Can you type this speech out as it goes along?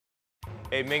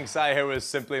Hey, Ming Tsai here with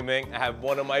Simply Ming. I have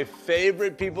one of my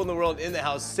favorite people in the world in the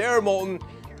house, Sarah Moulton,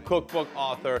 cookbook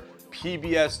author,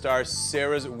 PBS star,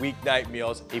 Sarah's Weeknight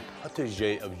Meals, a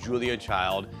protege of Julia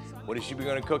Child. What is she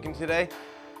going to cooking today?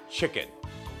 Chicken.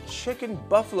 Chicken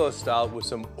buffalo style with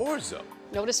some orzo.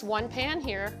 Notice one pan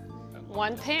here.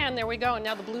 One pan, there we go, and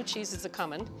now the blue cheeses are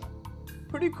coming.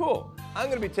 Pretty cool. I'm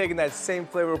gonna be taking that same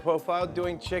flavor profile,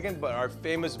 doing chicken, but our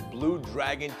famous Blue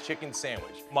Dragon chicken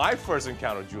sandwich. My first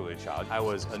encounter with Julia Child, I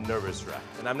was a nervous wreck.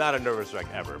 And I'm not a nervous wreck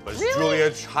ever, but it's Really?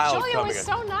 Julia Child Julia coming was in.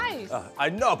 so nice. I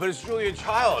know, but it's Julia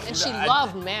Child. And she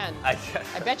loved men. I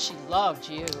bet she loved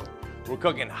you. We're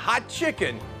cooking hot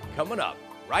chicken coming up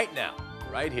right now,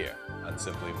 right here on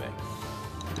Simply Ming.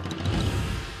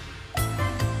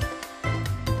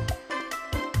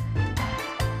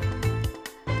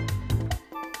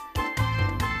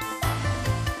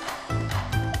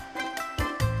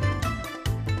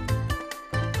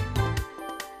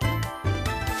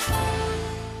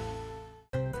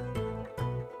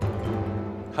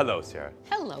 Hello, Sarah.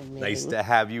 Hello, Ming. Nice to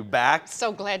have you back.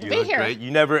 So glad to You be look here. great. You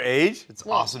never age. It's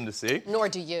awesome to see. Nor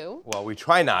do you. Well, we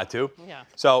try not to. Yeah.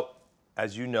 So,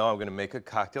 as you know, I'm going to make a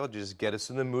cocktail to just get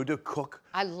us in the mood to cook.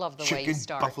 I love the way you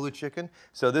start. Buffalo chicken.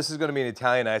 So this is going to be an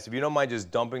Italian ice. If you don't mind just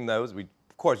dumping those, of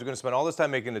course, we're going to spend all this time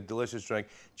making a delicious drink.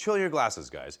 Chill your glasses,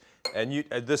 guys. And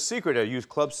the secret is use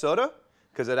club soda,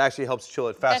 because it actually helps chill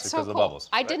it faster because of the bubbles.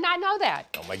 I did not know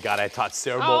that. Oh my God, I taught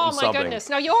Sarah Moulton something. Oh my goodness.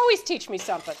 No, you always teach me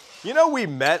something. You know, we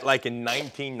met like in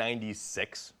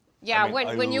 1996. Yeah, I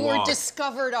mean, when you were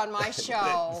discovered on my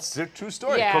show. It's a true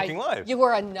story, yeah, cooking live. You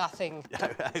were a nothing.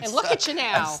 And look at you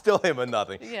now. I still am a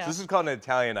nothing. Yeah. So this is called an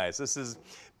Italian ice. This is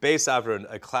based after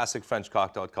a classic French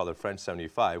cocktail called the French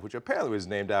 75, which apparently was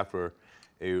named after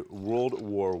a World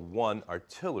War I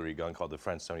artillery gun called the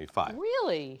French 75.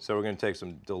 Really? So we're going to take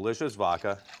some delicious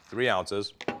vodka, 3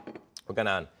 ounces. We're going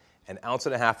to add 1.5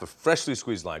 ounces of freshly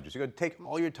squeezed lime juice. You're going to take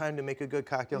all your time to make a good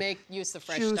cocktail. Use the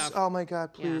fresh Juice, stuff. oh my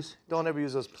God, please. Yeah. Don't ever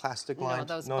use those plastic limes.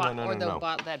 No.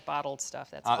 That bottled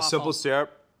stuff. That's awful. Simple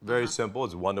syrup, very simple.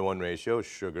 It's 1-to-1 ratio,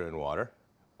 sugar and water.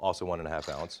 Also 1.5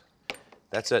 ounces.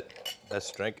 That's it. That's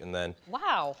drink, and then.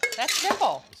 Wow, that's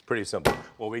simple. It's pretty simple.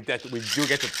 Well, we do get to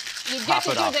You top get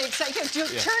it to up.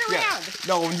 Turn around.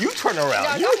 No, when you turn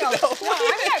around. No, I'm not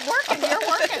working. You're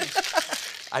working.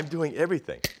 I'm doing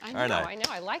everything. I know.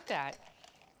 I like that.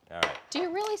 All right. Do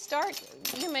you really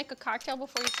you make a cocktail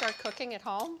before you start cooking at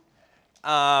home?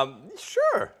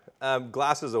 Sure.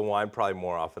 Glasses of wine probably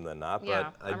more often than not, but Yeah,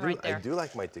 I do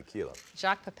like my tequila.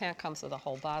 Jacques Pepin comes with a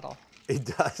whole bottle. He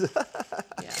does.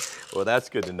 Yeah. Well, that's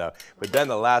good to know. But then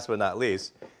the last but not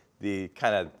least, the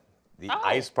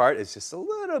ice part is just a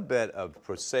little bit of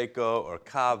Prosecco or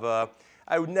Cava.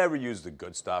 I would never use the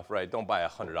good stuff, right? Don't buy a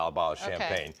 $100 bottle of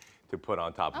champagne to put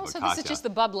on top of a cocktail. So this is just the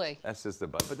bubbly. That's just the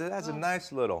bubbly. But it has a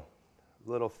nice little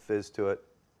fizz to it.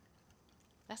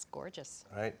 That's gorgeous.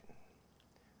 Right?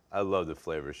 I love the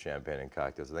flavor of champagne in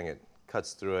cocktails. I think it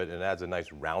cuts through it and adds a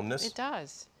nice roundness. It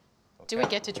does. Okay. Do we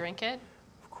get to drink it?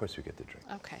 Of course we get to drink.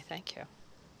 Okay, thank you.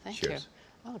 Thank Cheers.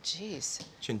 you. Oh, geez.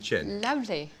 Chin chin.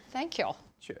 Lovely. Thank you.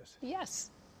 Cheers.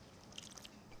 Yes.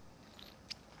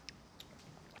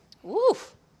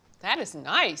 Woof. That is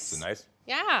nice. Is it nice?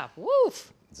 Yeah.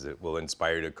 Woof. Will it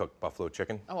inspire you to cook buffalo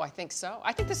chicken? Oh, I think so.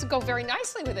 I think this would go very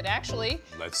nicely with it, actually.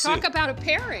 Let's see. Talk about a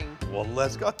pairing. Well,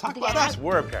 let's go. Talk about us.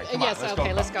 We're a pairing. Come yes, on,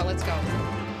 okay, let's go.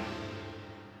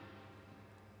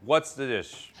 What's the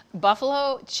dish?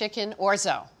 Buffalo chicken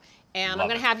orzo. And Love I'm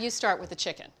going it. to have you start with the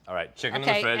chicken. All right, chicken in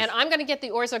Okay, the fridge. and I'm going to get the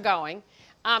orzo going.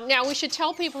 Now, we should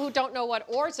tell people who don't know what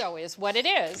orzo is what it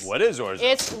is. What is orzo?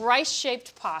 It's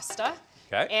rice-shaped pasta.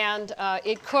 Okay. And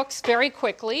it cooks very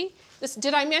quickly.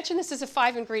 Did I mention this is a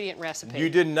 5-ingredient recipe? You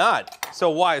did not. So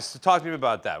why? So talk to me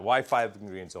about that. Why 5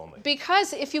 ingredients only?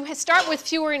 Because if you start with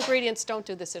fewer ingredients, don't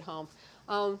do this at home.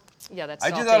 Yeah, that's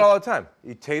salty. I do that all the time.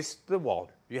 You taste the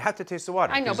water. You have to taste the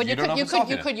water. I know, but you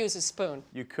could use a spoon.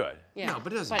 You could. Yeah. No,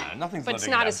 but it doesn't matter. Nothing's But it's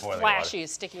living in not that as boiling flashy water.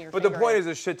 as sticking your But finger the point in. is,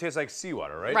 this shit tastes like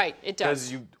seawater, right? Right, it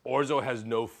does. Because orzo has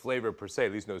no flavor per se,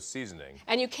 at least no seasoning.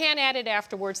 And you can't add it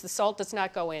afterwards. The salt does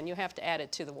not go in. You have to add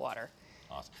it to the water.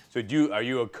 Awesome. So are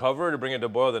you a cover to bring it to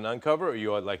boil then uncover, or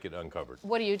you like it uncovered?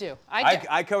 What do you do?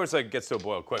 I cover so it gets to a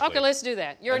boil quickly. Okay, let's do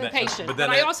that. You're impatient, but then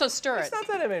I also stir it. It's not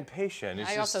that I'm impatient. It's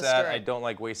I just also that stir it. I don't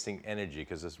like wasting energy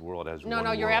because this world has one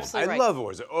No, you're world. absolutely right. I love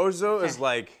orzo. Orzo is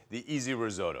like the easy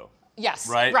risotto. Yes,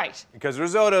 Right? right. Because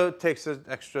risotto takes an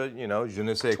extra, je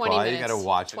ne sais 20 quoi. minutes. You got to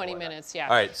watch it. 20 minutes, yeah.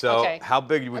 All right, so Okay. how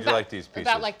big would you like these pieces?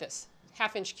 About like this,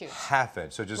 half-inch cubes.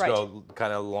 Half-inch. So just Right. go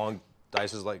kind of long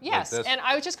dices like Yes, this? and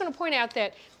I was just going to point out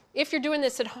that if you're doing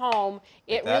this at home,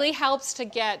 it that? really helps to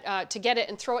get it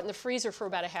and throw it in the freezer for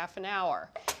about a half an hour.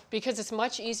 because it's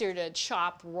much easier to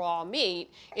chop raw meat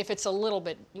if it's a little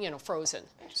bit, frozen.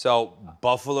 So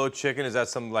buffalo chicken, is that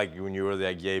something like when you were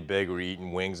like yay big, or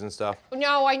eating wings and stuff?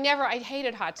 No, I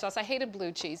hated hot sauce. I hated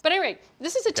blue cheese. But anyway,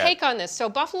 this is a take on this. So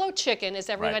buffalo chicken, as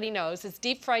everybody knows, is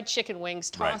deep fried chicken wings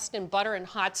tossed in butter and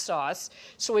hot sauce.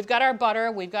 So we've got our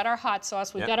butter, we've got our hot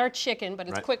sauce, we've got our chicken, but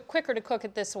it's quicker to cook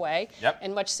it this way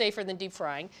and much safer than deep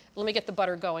frying. Let me get the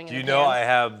butter going in the pan. Do you know I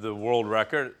have the world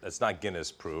record? It's not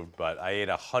Guinness proved, but I ate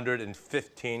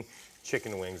 115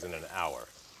 chicken wings in an hour.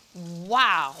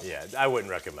 Wow. Yeah, I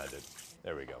wouldn't recommend it.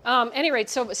 There we go. Any rate,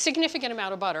 so a significant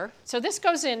amount of butter. So this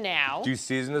goes in now. Do you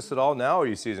season this at all now, or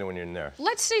you season it when you're in there?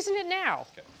 Let's season it now.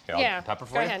 Okay. I'll pepper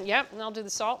for you? Go ahead. Yep, and I'll do the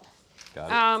salt.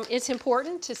 Got it. It's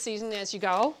important to season as you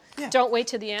go. Yeah. Don't wait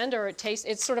to the end, or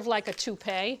it's sort of like a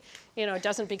toupee. It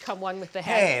doesn't become one with the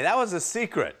head. Hey, that was a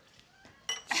secret.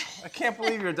 I can't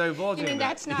believe you're divulging You mean that.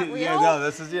 that's not real? Yeah, no,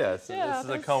 this is this is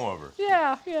a comb over.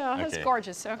 Yeah, that's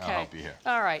gorgeous. Okay. I'll help you here.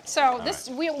 All right. So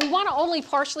we want to only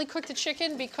partially cook the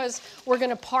chicken because we're going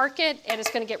to park it and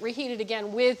it's going to get reheated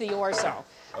again with the orzo.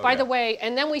 Okay. By the way,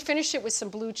 and then we finish it with some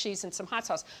blue cheese and some hot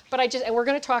sauce. But and we're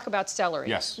going to talk about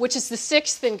celery, which is the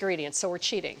 6th ingredient, so we're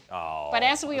cheating. Oh, but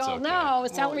as we all know,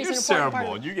 celery is an important part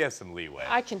of it. You get some leeway.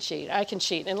 I can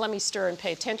cheat, and let me stir and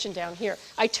pay attention down here.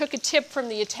 I took a tip from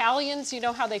the Italians. You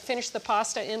know how they finish the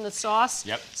pasta in the sauce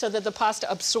so that the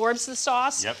pasta absorbs the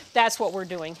sauce? That's what we're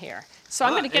doing here. So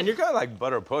I'm going to get... And you're kind of like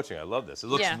butter poaching. I love this. It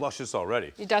looks luscious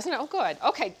already. It doesn't? Oh, good.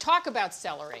 Okay, talk about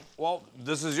celery. Well,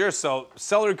 this is yours. So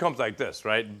celery comes like this,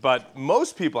 right? But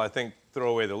most people, I think,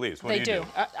 throw away the leaves. What do you do?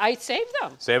 I save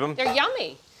them. Save them? They're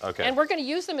yummy. Okay. And we're going to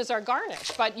use them as our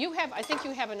garnish. But I think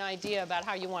you have an idea about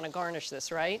how you want to garnish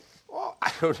this, right? Well,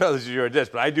 I don't know if this is your dish,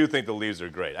 but I do think the leaves are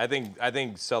great. I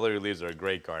think celery leaves are a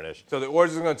great garnish. So the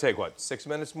orzo is going to take, what, 6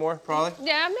 minutes more, probably?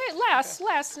 Yeah, less. We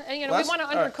want to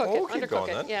undercook it. Undercook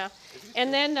it, yeah.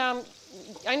 And then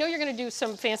I know you're going to do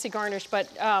some fancy garnish, but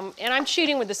and I'm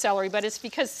cheating with the celery, but it's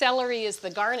because celery is the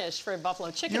garnish for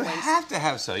buffalo chicken wings. You have to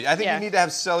have celery. I think you need to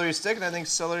have celery stick, and I think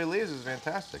celery leaves is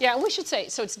fantastic. Yeah, and we should say,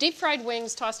 so it's deep fried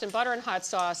wings tossed in butter and hot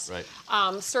sauce,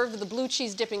 served with the blue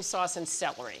cheese dipping sauce and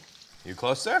celery. You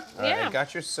close there? Yeah. All right,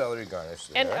 got your celery garnish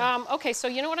there. And, okay, so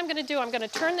you know what I'm going to do? I'm going to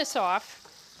turn this off.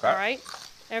 All right?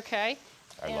 Okay.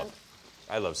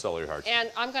 I love celery hearts. And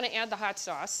I'm going to add the hot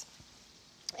sauce.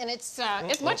 And it's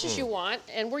as much as you want.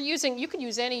 And you could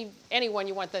use any one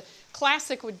you want. The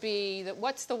classic would be,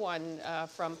 what's the one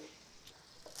from?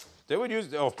 They would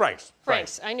use, Frank's.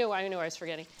 Frank's. I knew I was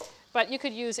forgetting. But you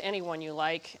could use any one you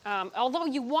like. Although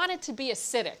you want it to be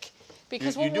acidic.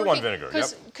 Because you do want vinegar,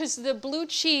 Because the blue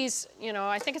cheese,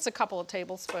 I think it's a couple of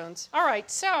tablespoons. All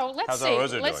right, so let's see.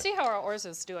 Let's see how our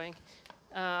orzo's doing.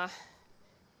 Let's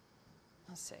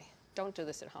see. Don't do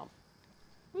this at home.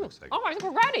 All right,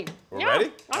 we're ready. We're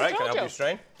ready? All right, can I help you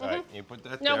strain? All right, you put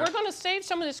that there. Now, we're going to save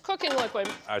some of this cooking liquid.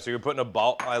 All right, so you're putting a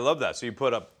bowl. I love that. So you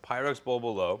put a Pyrex bowl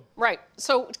below. Right.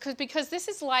 So, because this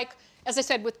is like, as I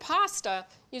said, with pasta,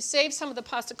 you save some of the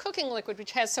pasta cooking liquid,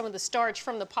 which has some of the starch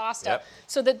from the pasta,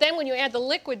 so that then when you add the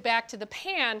liquid back to the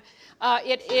pan,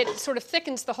 it sort of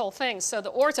thickens the whole thing. So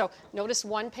the orzo, notice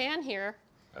one pan here.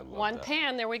 One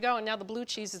pan, there we go, and now the blue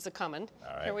cheese is a-coming.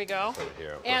 All right. Here we go. Put it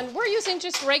here, and we're using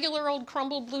just regular old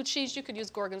crumbled blue cheese. You could use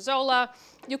gorgonzola.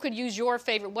 You could use your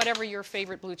favorite, whatever your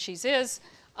favorite blue cheese is.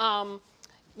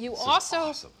 You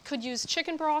also could use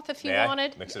chicken broth if you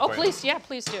wanted. Mix it please,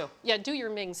 please do. Yeah, do your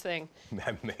Ming's thing.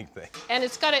 Ming thing. And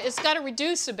it's got to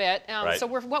reduce a bit. So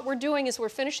what we're doing is we're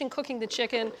finishing cooking the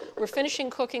chicken, we're finishing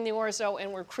cooking the orzo,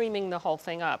 and we're creaming the whole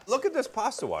thing up. Look at this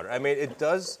pasta water. I mean,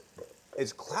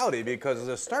 it's cloudy because of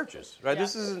the starches, right? Yeah.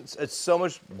 It's so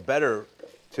much better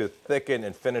to thicken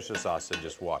and finish the sauce than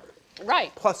just water.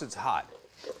 Right. Plus, it's hot.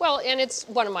 Well, and it's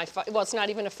one of my, it's not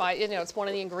even it's one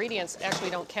of the ingredients.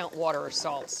 Actually, don't count water or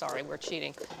salt. Sorry, we're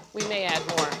cheating. We may add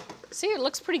more. See, it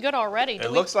looks pretty good already.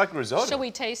 It looks like risotto. Shall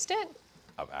we taste it?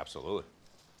 Oh, absolutely.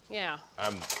 Yeah.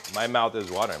 My mouth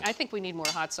is watering. I think we need more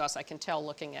hot sauce. I can tell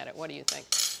looking at it. What do you think?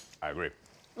 I agree.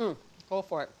 Go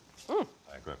for it.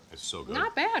 I agree. It's so good.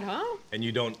 Not bad, huh? And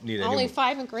you don't need any only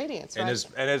 5 ingredients, right?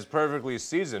 And it's perfectly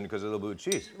seasoned because of the blue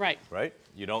cheese. Right. Right?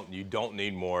 You don't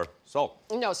need more salt.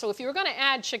 No, so if you were going to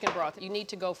add chicken broth, you need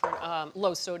to go for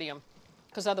low sodium,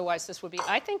 because otherwise this would be.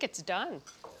 I think it's done.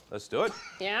 Let's do it.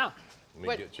 Yeah.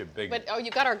 Let me get you big. But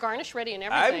you got our garnish ready and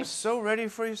everything. I'm so ready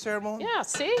for you, Sarah Moulton. Yeah.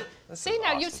 See.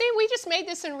 Now you see we just made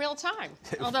this in real time.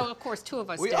 Although of course 2 of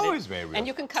us did it. We always made real. And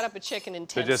you can cut up a chicken in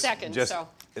 10 seconds. Just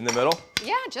in the middle.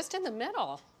 Yeah, just in the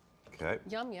middle. Okay.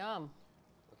 Yum yum.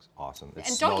 Looks awesome.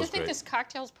 And don't you think this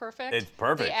cocktail's perfect? It's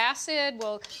perfect. The acid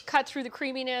will cut through the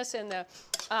creaminess, and the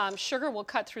sugar will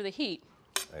cut through the heat.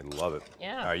 I love it.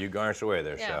 Yeah. All right, you garnish away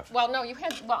there, Yeah. chef. Well, no, you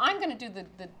had. Well, I'm going to do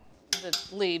the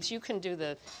leaves. You can do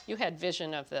the. You had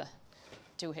vision of the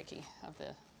doohickey of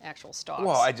the actual stalks.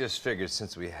 Well, I just figured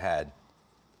since we had.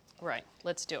 Right.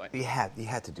 Let's do it. You had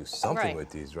to do something Right. with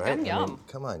these, right? And I yum. mean,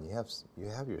 come on, you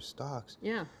have your stalks.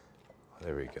 Yeah.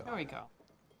 There we go. There we go.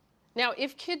 Now,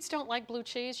 if kids don't like blue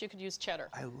cheese, you could use cheddar.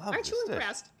 I love Aren't this you dish.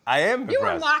 impressed? I am impressed. You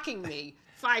were mocking me.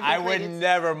 5 I would ingredients.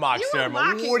 never mock You were Sarah.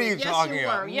 mocking What are me. you talking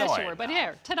about? Yes, No, you I were. But am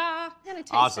here, ta-da! I'm gonna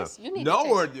taste Awesome. this. You need No,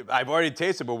 to taste it. I've already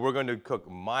tasted, but we're going to cook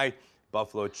my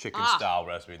buffalo chicken style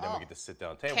recipe. Then we get to sit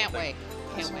down at the table. Can't wait.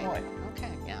 That's Can't wait. fine.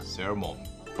 Okay. Yeah. Sarah Moulton.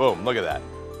 Boom, look at that.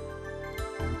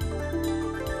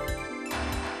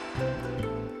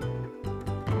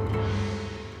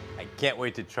 I can't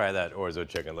wait to try that orzo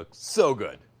chicken. It looks so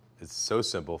good. It's so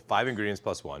simple. 5 ingredients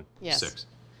plus 1. Yes. 6.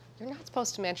 You're not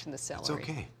supposed to mention the celery. It's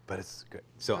okay, but it's good.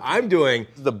 So I'm doing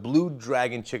the Blue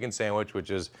Dragon chicken sandwich,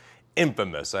 which is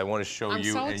infamous. I want to show I'm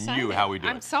you so and excited. you how we do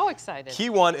I'm it. so excited. Key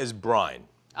one is brine,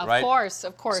 right?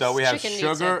 Of course. So we have Chicken needs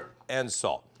sugar and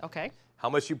salt. it. Okay. How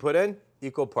much you put in?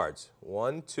 Equal parts.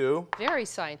 1, 2, Very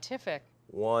scientific.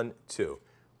 1, 2.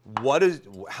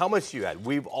 How much do you add?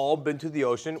 We've all been to the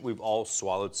ocean. We've all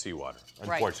swallowed seawater,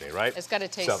 unfortunately, right? It's got to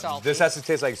taste so salty. This has to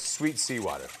taste like sweet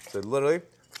seawater. So literally,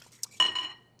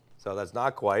 so that's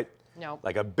not quite. No.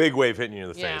 Like a big wave hitting you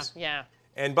in the Yeah, face. yeah.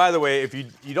 And by the way, if you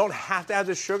don't have to add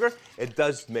the sugar, it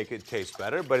does make it taste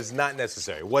better, but it's not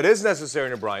necessary. What is necessary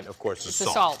in a brine, of course, is It's salt.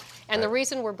 the salt. And the right?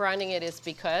 reason we're brining it is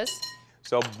because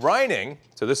So brining,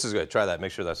 so this is good. Try that.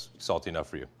 Make sure that's salty enough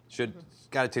for you.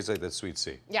 Got to taste like that sweet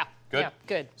sea. yeah. Good? Yeah,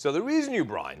 good. So the reason you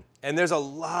brine, and there's a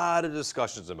lot of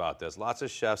discussions about this. Lots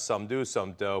of chefs, some do,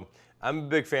 some don't. I'm a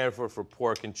big fan for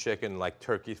pork and chicken, like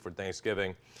turkey for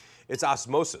Thanksgiving. It's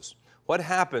osmosis. What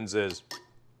happens is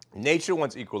nature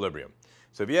wants equilibrium.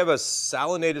 So if you have a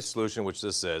salinated solution, which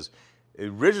this is,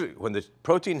 originally, when the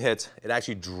protein hits, it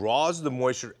actually draws the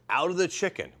moisture out of the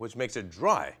chicken, which makes it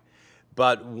dry.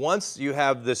 But once you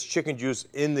have this chicken juice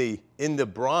in the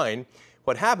brine,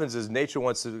 what happens is nature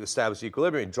wants to establish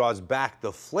equilibrium. It draws back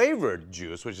the flavored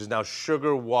juice, which is now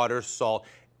sugar, water, salt,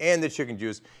 and the chicken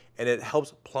juice, and it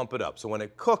helps plump it up. So when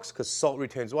it cooks, because salt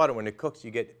retains water, when it cooks,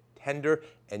 you get tender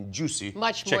and juicy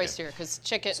Much chicken. moisture, because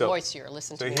chicken, So- moisture,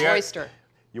 listen to me, here, moisture.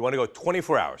 You want to go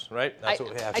 24 hours, right? That's what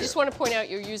we have I here. just want to point out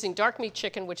you're using dark meat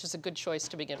chicken, which is a good choice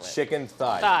to begin with. Chicken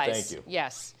thighs. Thighs. Thank you.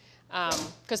 Yes.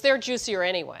 Because they're juicier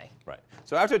anyway. Right.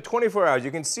 So after 24 hours,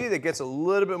 you can see that it gets a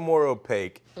little bit more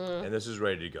opaque, and this is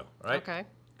ready to go, all right? Okay.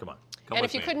 Come on. Come And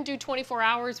with if you me. couldn't do 24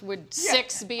 hours, would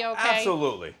 6 be okay?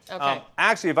 Absolutely. Okay.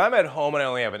 Actually, if I'm at home and I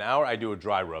only have an hour, I do a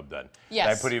dry rub then. Yes.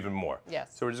 And I put even more.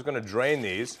 Yes. So we're just going to drain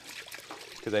these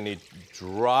because I need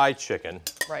dry chicken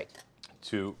Right.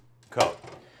 to coat.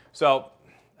 So,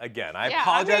 again, I Yeah,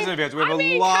 apologize in advance. We have I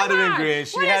mean, a lot come of on.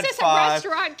 ingredients. What She is had this, 5. a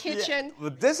restaurant kitchen? Yeah.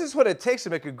 But this is what it takes to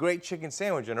make a great chicken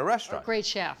sandwich in a restaurant. Great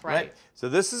chef, right? So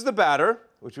this is the batter,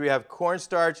 which we have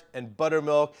cornstarch and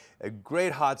buttermilk, a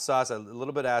great hot sauce, a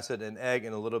little bit of acid, an egg,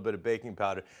 and a little bit of baking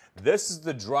powder. This is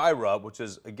the dry rub, which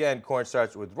is, again,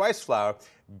 cornstarch with rice flour,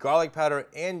 garlic powder,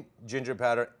 and ginger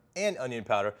powder, and onion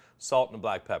powder, salt, and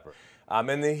black pepper. And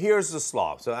then here's the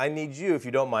slaw. So I need you, if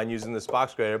you don't mind, using this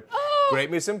box grater. Grate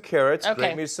me some carrots, Okay.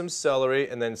 grate me some celery,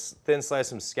 and then thin slice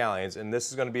some scallions. And this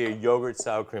is going to be a yogurt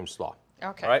sour cream slaw.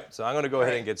 Okay. All right, so I'm going to go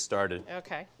ahead and get started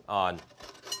Okay. on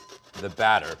the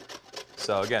batter.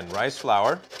 So again, rice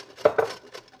flour,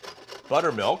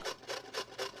 buttermilk,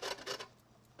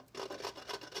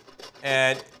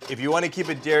 and if you want to keep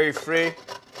it dairy-free,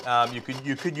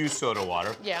 you could use soda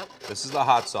water. Yeah. This is the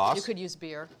hot sauce. You could use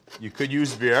beer. You could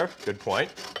use beer. Good point.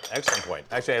 Excellent point.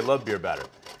 Actually, I love beer batter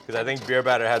because I think beer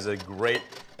batter has it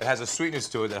has a sweetness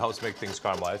to it that helps make things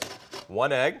caramelized.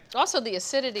 1 egg. Also, the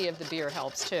acidity of the beer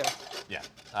helps too.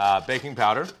 Yeah. Baking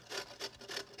powder.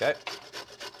 Okay.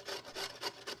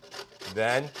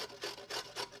 Then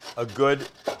a good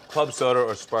club soda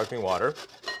or sparkling water.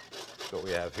 That's what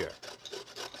we have here.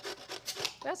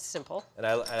 That's simple. And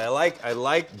I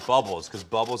like bubbles because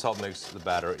bubbles help make the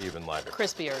batter even lighter.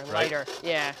 Crispier and Right? lighter.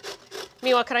 Yeah.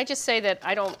 Meanwhile, can I just say that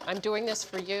I'm doing this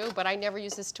for you, but I never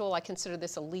use this tool. I consider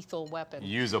this a lethal weapon. You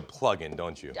use a plug-in,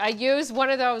 don't you? I use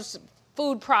one of those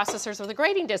food processors with a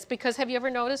grating disc because have you ever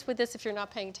noticed with this, if you're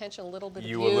not paying attention, a little bit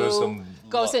You of will lose some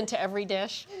goes lo- into every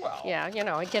dish. Well. Yeah, you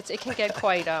know, it can get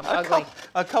quite ugly.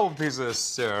 A couple pieces of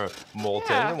Sarah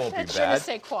Moulton, Yeah, it won't be that's je ne bad,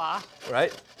 sais quoi.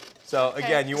 right? So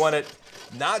again, you want it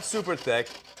not super thick,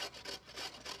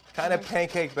 kind of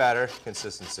pancake batter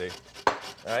consistency, all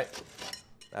right?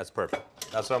 That's perfect.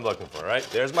 That's what I'm looking for, right?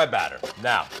 There's my batter.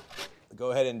 Now,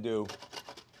 go ahead and do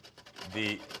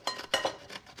the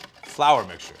flour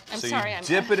mixture. I'm so sorry, you I'm-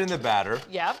 dip it in the batter.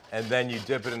 Yep. And then you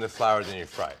dip it in the flour, then you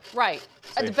fry it. Right.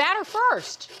 So The batter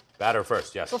first, Batter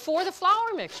first, yes. before the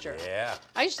flour mixture. Yeah.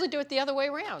 I usually do it the other way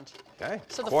around. Okay.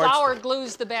 So the Corn- flour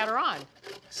glues the batter on.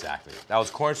 Exactly. That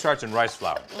was cornstarch and rice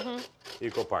flour.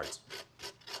 Equal parts.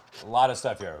 A lot of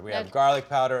stuff here. We have garlic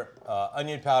powder,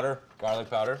 onion powder, garlic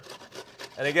powder.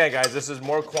 And again, guys, this is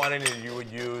more quantity than you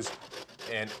would use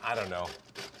in, I don't know,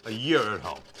 a year at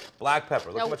home. Black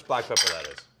pepper. Look how much black pepper that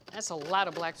is. That's a lot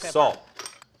of black pepper. Salt.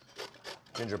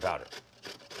 Ginger powder.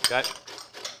 Okay?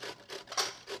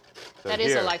 So That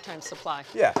is here- a lifetime supply.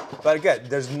 Yeah, but again,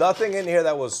 there's nothing in here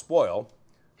that will spoil.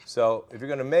 So if you're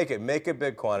gonna make a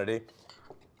big quantity.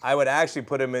 I would actually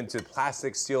put them into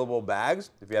plastic sealable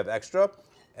bags if you have extra,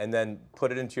 and then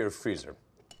put it into your freezer.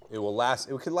 It will last,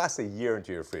 it could last a year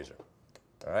into your freezer.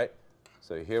 All right?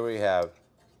 So here we have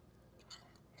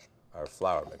our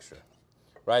flour mixture.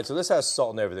 Right, so this has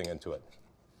salt and everything into it.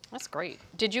 That's great.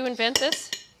 Did you invent this?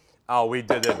 Oh, we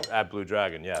did it at Blue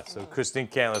Dragon, yeah. So Christine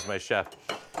Canlon is my chef.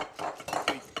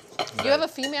 You have a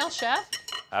female chef?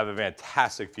 I have a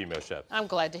fantastic female chef. I'm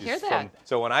glad to hear She's that.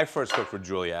 So when I first cooked for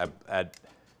Julia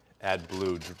at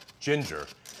Blue Ginger,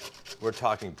 we're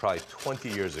talking probably 20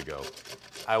 years ago,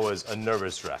 I was a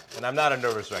nervous wreck. And I'm not a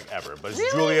nervous wreck ever, but it's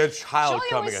Really? Julia Child Julia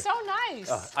coming was in. so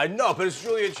nice. I know, but it's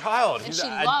Julia Child. And she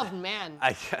loved men.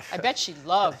 I bet she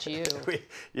loved you.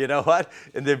 You know what?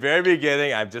 In the very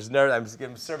beginning, I'm just nervous.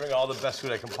 I'm serving all the best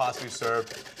food I can possibly serve.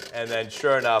 And then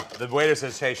sure enough, the waiter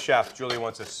says, hey, chef, Julia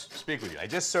wants to speak with you. I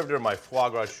just served her my foie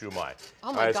gras shumai.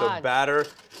 Oh, my all right, God. So batter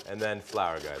and then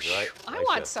flour, guys, all right? I Like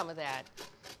want this. some of that.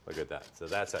 Look at that. So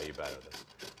that's how you batter this.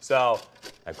 So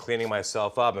I'm cleaning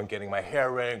myself up. I'm getting my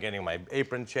hair ready. I'm getting my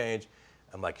apron changed.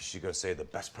 I'm like, is she going to say the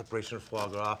best preparation of foie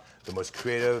gras, the most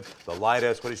creative, the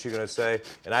lightest? What is she going to say?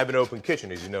 And I have an open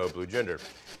kitchen, as you know, at Blue Ginger.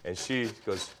 And she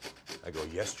goes, I go,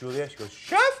 yes, Julia? She goes,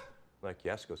 chef? I'm like,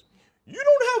 yes. She goes, you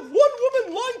don't have one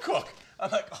woman line cook. I'm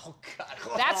like, oh, God.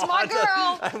 That's my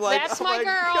girl. I'm like, That's oh my girl.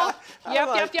 God. I'm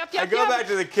Yep. I go back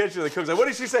to the kitchen. The cook's like, what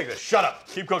did she say? She goes, shut up.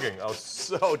 Keep cooking. I was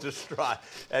so distraught.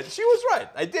 And she was right.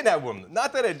 I did have women.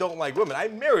 Not that I don't like women. I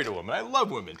married a woman. I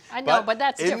love women. I know, but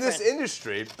that's in this different.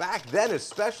 industry, back then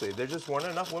especially, there just weren't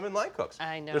enough women line cooks.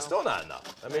 I know. There's still not enough.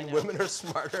 I mean, women are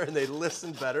smarter and they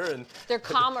listen better. And They're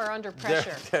calmer under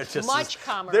pressure. They're just Much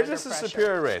calmer They're under just pressure. a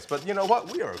superior race. But you know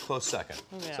what? We are a close second.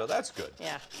 Yeah. So that's good.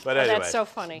 Yeah. But Well, anyway. that's so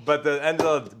funny.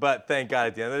 But thank God,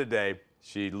 at the end of the day,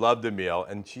 she loved the meal,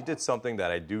 and she did something that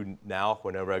I do now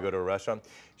whenever I go to a restaurant.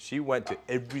 She went to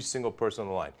every single person on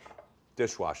the line.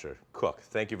 Dishwasher, cook,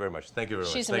 thank you very much. Thank you very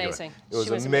much. She's Thank you amazing. very much. It was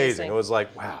She was amazing. amazing. It was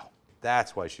like, wow,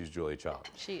 that's why she's Julia Child.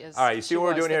 She is. All right, you see she what we're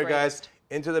was doing the here, guys? greatest.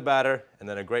 Into the batter, and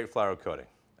then a great flour coating.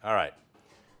 All right.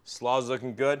 Slaw's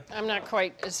looking good. I'm not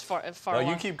quite as far No, along.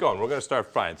 you keep going. We're going to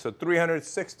start frying. So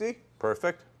 360,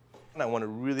 perfect. And I want it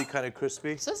really kind of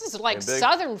crispy. So this is like and big.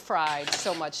 southern fried,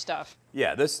 so much stuff.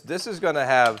 Yeah, this is going to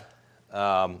have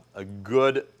a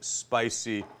good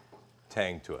spicy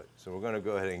tang to it. So we're going to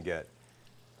go ahead and get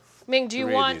Ming, do you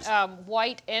 3 of want these.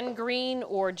 white and green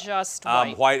or just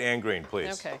white? white and green,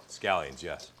 please. Okay. Scallions,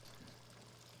 yes.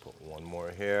 Put one more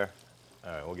here.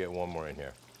 All right, we'll get one more in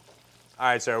here. All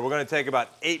right, sir, we're going to take about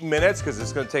 8 minutes because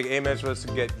it's going to take 8 minutes for us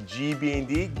to get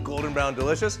GB&D, golden brown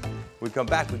delicious. When we come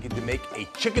back, we get to make a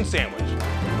chicken sandwich.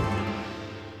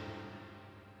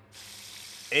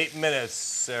 8 minutes,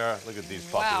 Sarah. Look at these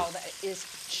puppies. Wow, that is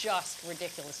just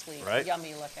ridiculously Right?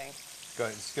 yummy looking. Go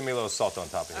ahead, just give me a little salt on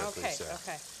top of here, Okay, please, Sarah.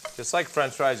 okay. Just like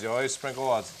French fries, you always sprinkle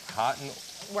while it's hot and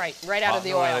Right out of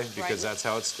the oil. because right. that's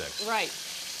how it sticks. Right.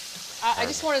 I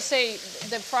just want to say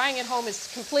that frying at home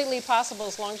is completely possible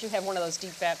as long as you have one of those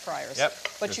deep fat fryers. Yep.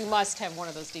 But you must have one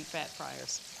of those deep fat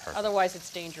fryers. Perfect. Otherwise,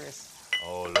 it's dangerous.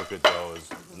 Oh, look at those.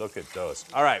 Look at those.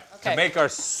 All right, Okay. to make our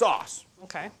sauce.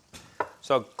 Okay.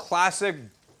 So classic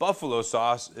buffalo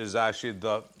sauce is actually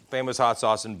the famous hot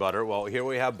sauce and butter. Well, here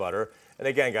we have butter. And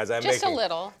again, guys, I'm Just a making...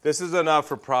 little. This is enough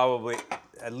for probably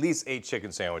at least 8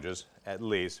 chicken sandwiches, at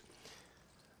least.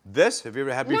 This, have you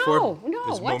ever had before?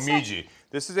 No, Is what's that? momiji.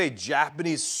 This is a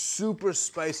Japanese super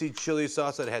spicy chili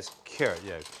sauce that has carrot.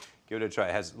 Yeah, give it a try.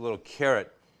 It has a little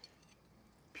carrot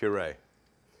puree.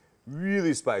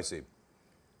 Really spicy,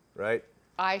 right?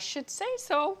 I should say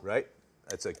so. Right?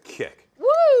 That's a kick.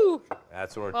 Woo!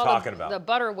 That's what we're Well, talking the, about. The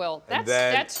butter will. And That's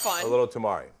then that's fun. a little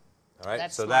tamari. All right?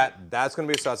 That's so smart. that's going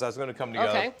to be a sauce. That's going to come together.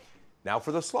 Okay. Now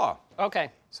for the slaw. Okay.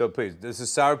 So please, this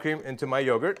is sour cream into my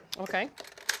yogurt. Okay.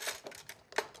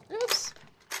 Oops.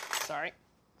 Sorry.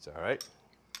 It's all right.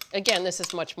 Again, this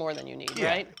is much more than you need,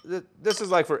 right? This is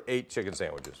like for 8 chicken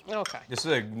sandwiches. Okay. This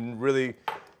is a really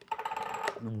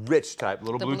rich type,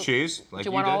 little blue cheese. Like Do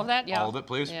you want all did. of that? Yeah. All of it,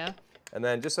 please. Yeah. And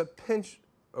then just a pinch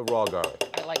of raw garlic.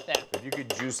 I like that. If you could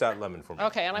juice that lemon for me.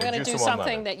 Okay, and I'm going to do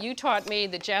something that you taught me,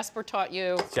 that Jasper taught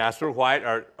you. Jasper White,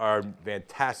 our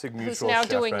fantastic mutual Who's now chef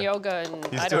doing friend. yoga and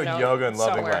He's I don't doing know, yoga and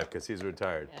loving somewhere. life because he's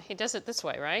retired. Yeah, he does it this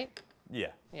way, right? Yeah.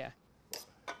 Yeah.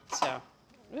 So,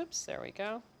 oops, there we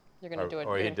go. You're going to do it.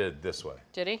 Or he did it this way.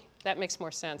 Did he? That makes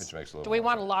more sense. Which makes a little Do we more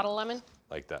want sense. a lot of lemon?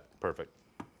 Like that. Perfect.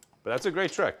 But that's a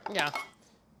great trick. Yeah.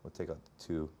 We'll take out the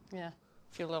 2 Yeah. A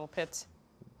few little pits.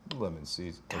 lemon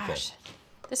seeds. Gosh.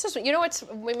 This is, you know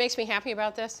what makes me happy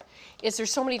about this? Is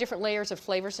there's so many different layers of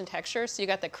flavors and textures. So you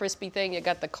got the crispy thing, you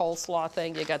got the coleslaw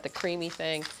thing, you got the creamy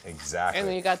thing. Exactly. And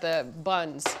then you got the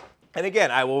buns. And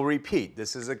again, I will repeat,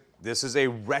 this is a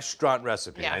restaurant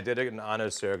recipe. Yeah. I did it in honor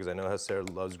of Sarah because I know how Sarah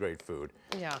loves great food.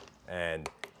 Yeah. And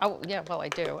Oh, yeah, well, I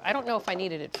do. I don't know if I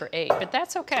needed it for 8, but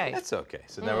that's okay. that's okay.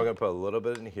 So now we're gonna put a little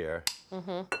bit in here.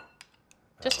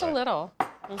 Just a little.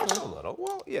 Just a little.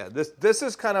 Well, yeah, this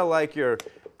is kind of like your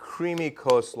creamy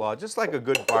coleslaw, just like a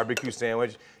good barbecue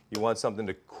sandwich. You want something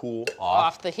to cool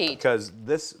Off the heat. Because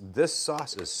this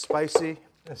sauce is spicy.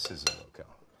 This is okay.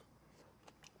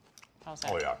 How's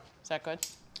that? Oh yeah. Is that good?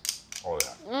 Oh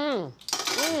yeah.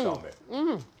 Tell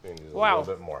me. A Wow.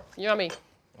 little bit more. Yummy.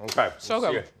 Okay. So let's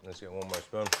see good. it. Let's get one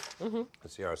more spoon.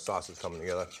 Let's see how our sauce is coming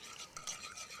together.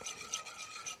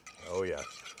 Oh yeah.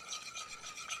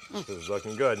 This is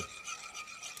looking good.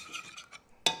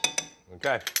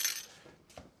 Okay.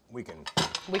 We can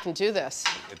We can do this.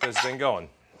 get this thing going.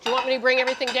 Do you want me to bring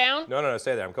everything down? No,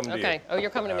 stay there. I'm coming to you. Okay. Oh, you're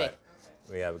coming to me. All right.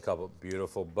 We have a couple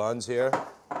beautiful buns here.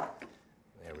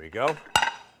 There we go.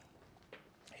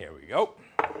 Here we go.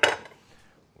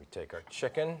 We take our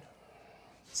chicken.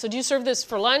 So do you serve this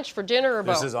for lunch, for dinner, or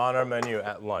both? This is on our menu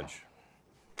at lunch,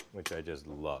 which I just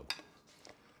love.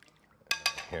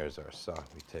 Here's our sauce.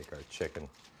 We take our chicken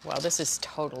Wow, this is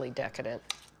totally decadent.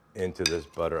 into this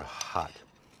butter hot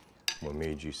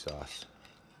momiji sauce,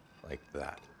 like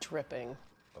that. Dripping.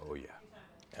 Oh yeah.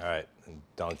 All right, and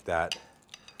dunk that.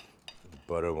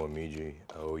 Butter momiji.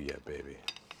 Oh yeah, baby.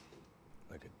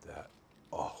 Look at that.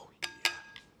 Oh yeah.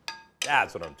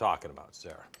 That's what I'm talking about,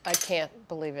 Sarah. I can't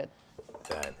believe it.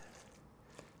 Then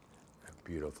a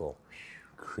beautiful,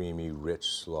 creamy, rich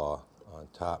slaw on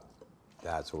top.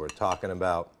 That's what we're talking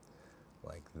about.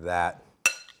 Like that.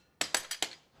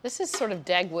 This is sort of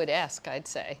Dagwood-esque, I'd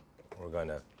say. We're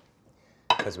gonna,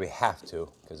 because we have to,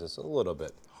 because it's a little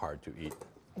bit hard to eat.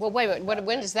 Well, wait a minute.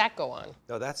 When does that go on?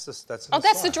 No, that's the Oh,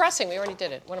 that's the sauce. dressing. We already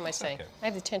did it. What am I saying? okay. I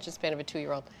have the attention span of a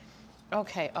 2-year-old.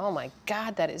 Okay. Oh, my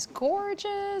God. That is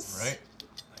gorgeous. Right?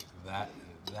 Like that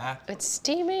and that. It's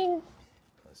steaming.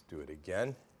 Let's do it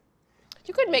again.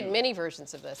 You could make mini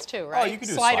versions of this, too, right? Oh, you can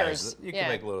do sliders. You yeah. can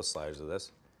make little sliders of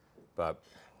this, but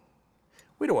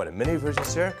we don't want a mini version,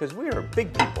 Sarah, because we are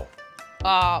big people.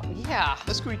 Yeah.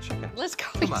 Let's go eat chicken. Let's go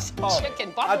Come eat on, some follow me. chicken,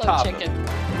 On buffalo top of it. chicken.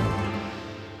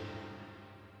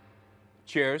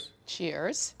 Cheers.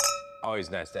 Cheers. Always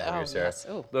nice to have Oh, you, Sarah. yes.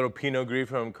 Ooh. Little Pinot Gris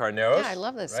from Carneros. Yeah, I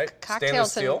love this. Right? Cocktails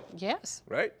Stainless steel, and yes.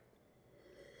 right?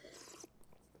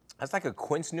 That's like a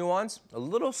quince nuance. A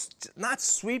little, not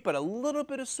sweet, but a little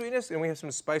bit of sweetness, and we have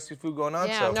some spicy food going on.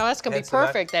 Yeah, so no, that's gonna be hence to that.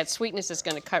 perfect. That sweetness is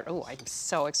gonna cut. Oh, I'm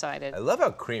so excited. I love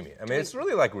how creamy. I mean, it's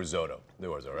really like risotto, the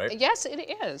orzo, right? Yes, it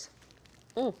is.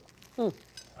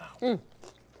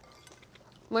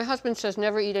 My husband says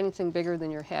never eat anything bigger than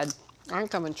your head. I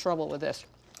think I'm in trouble with this.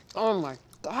 Oh my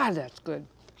God, that's good.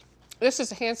 This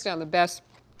is hands down the best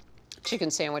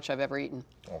chicken sandwich I've ever eaten.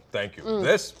 Oh, thank you.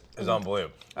 This is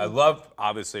unbelievable. I love,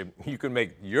 obviously, you can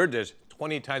make your dish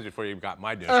 20 times before you got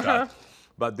my dish done.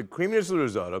 But the creaminess of the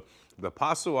risotto, the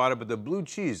pasta water, but the blue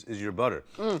cheese is your butter.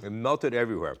 It melted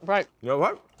everywhere. Right. You know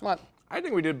what? What? I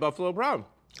think we did buffalo brown.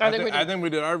 I think we did. I think we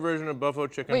did our version of buffalo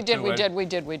chicken. We did, to we win. did, we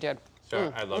did, we did.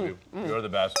 Sarah, I love you. You're the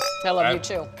best. I love you And-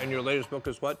 too. And your latest book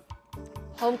is what?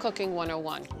 Home Cooking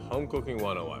 101. Home Cooking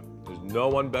 101. There's no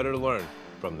one better to learn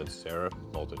from than Sarah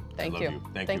Moulton. Thank I love you. you.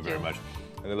 Thank Thank you very you. much.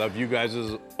 And I love you guys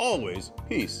as always.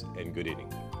 Peace and good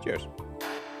eating. Cheers.